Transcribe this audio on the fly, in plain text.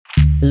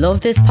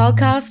Love this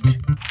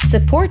podcast?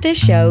 Support this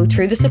show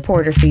through the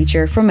supporter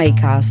feature from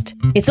Acast.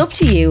 It's up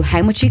to you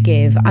how much you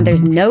give, and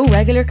there's no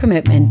regular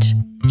commitment.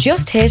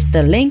 Just hit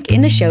the link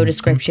in the show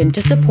description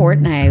to support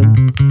now.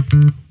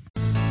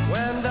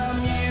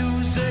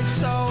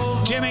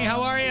 Jimmy,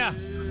 how are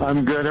you?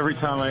 I'm good. Every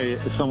time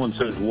someone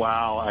says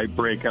 "wow," I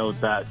break out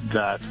that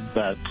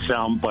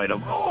sound bite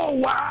of "oh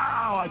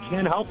wow." I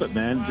can't help it,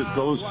 man. It just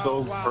goes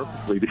so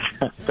perfectly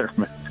together,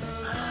 man.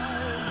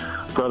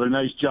 Brother,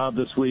 nice job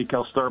this week.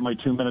 I'll start my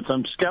 2 minutes.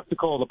 I'm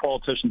skeptical of the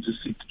politicians who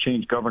seek to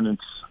change governance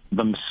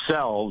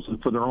themselves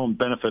and for their own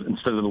benefit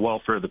instead of the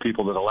welfare of the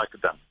people that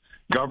elected them.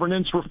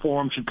 Governance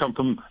reform should come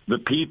from the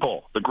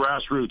people, the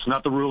grassroots,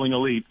 not the ruling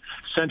elite.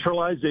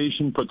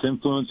 Centralization puts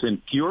influence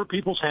in fewer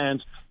people's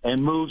hands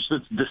and moves the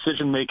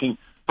decision-making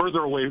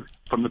further away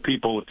from the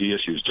people with the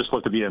issues. Just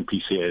look at the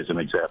NPCA as an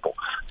example.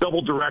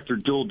 Double direct or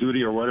dual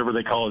duty or whatever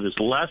they call it is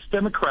less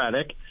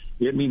democratic.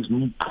 It means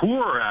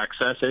poorer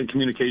access and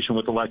communication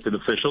with elected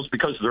officials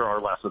because there are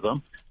less of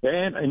them.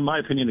 And in my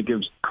opinion, it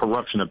gives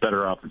corruption a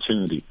better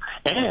opportunity.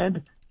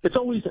 And it's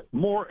always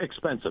more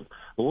expensive.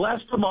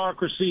 Less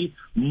democracy,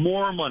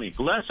 more money.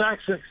 Less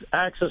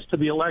access to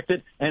the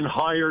elected, and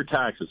higher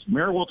taxes.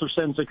 Mayor Walter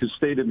Sendzik has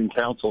stated in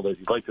council that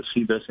he'd like to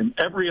see this in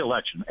every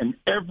election and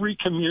every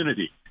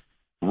community.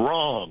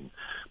 Wrong.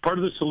 Part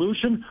of the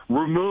solution,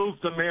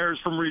 remove the mayors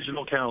from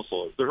regional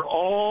council. They're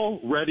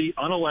already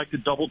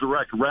unelected double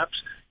direct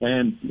reps,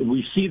 and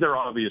we see their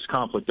obvious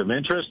conflict of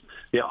interest.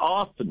 They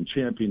often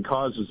champion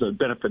causes that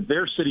benefit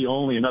their city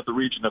only and not the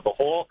region as a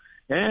whole,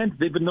 and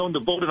they've been known to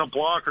vote in a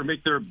block or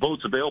make their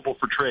votes available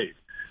for trade.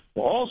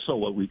 Also,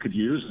 what we could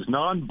use is a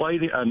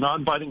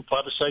non-binding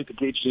plebiscite to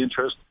gauge the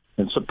interest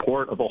and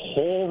support of a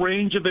whole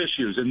range of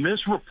issues, and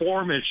this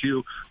reform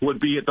issue would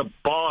be at the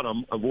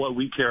bottom of what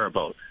we care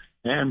about.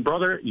 And,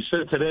 brother, you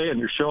said it today on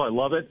your show, I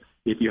love it.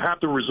 If you have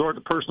to resort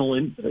to personal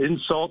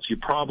insults, you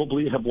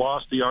probably have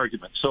lost the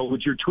argument. So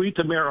would your tweet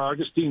to Mayor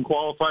Augustine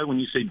qualify when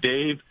you say,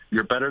 Dave,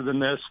 you're better than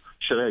this?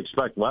 Should I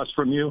expect less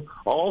from you?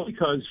 All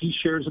because he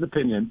shares an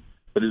opinion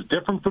that is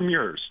different from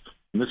yours.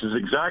 And this is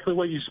exactly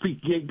what you speak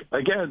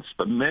against,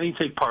 but many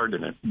take part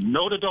in it.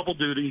 No to double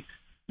duty.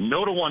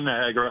 No to One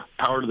Niagara.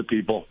 Power to the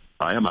people.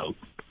 I am out.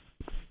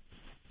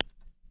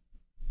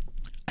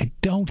 I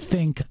don't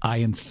think I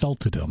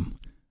insulted him.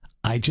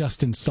 I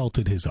just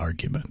insulted his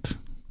argument.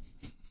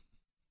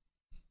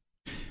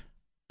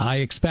 I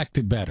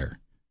expected better.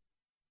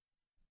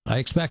 I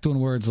expect when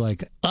words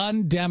like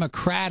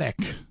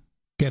undemocratic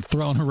get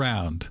thrown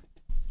around.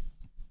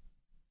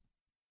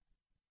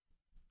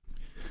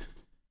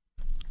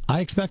 I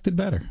expected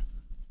better.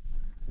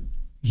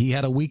 He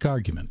had a weak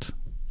argument.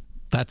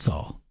 That's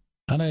all.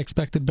 And I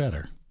expected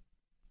better.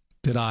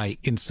 Did I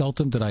insult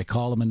him? Did I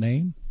call him a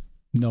name?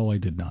 No, I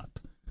did not.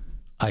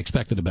 I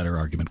expected a better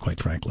argument, quite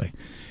frankly.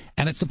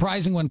 And it's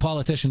surprising when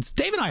politicians...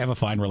 Dave and I have a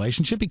fine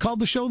relationship. He called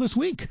the show this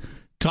week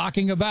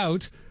talking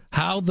about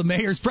how the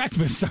mayor's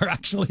breakfasts are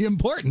actually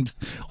important.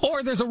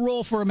 Or there's a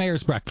role for a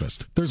mayor's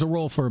breakfast. There's a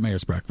role for a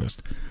mayor's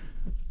breakfast.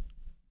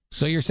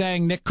 So you're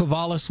saying Nick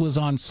Kovalis was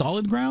on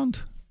solid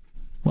ground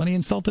when he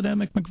insulted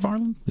Emmett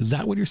McFarland? Is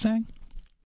that what you're saying?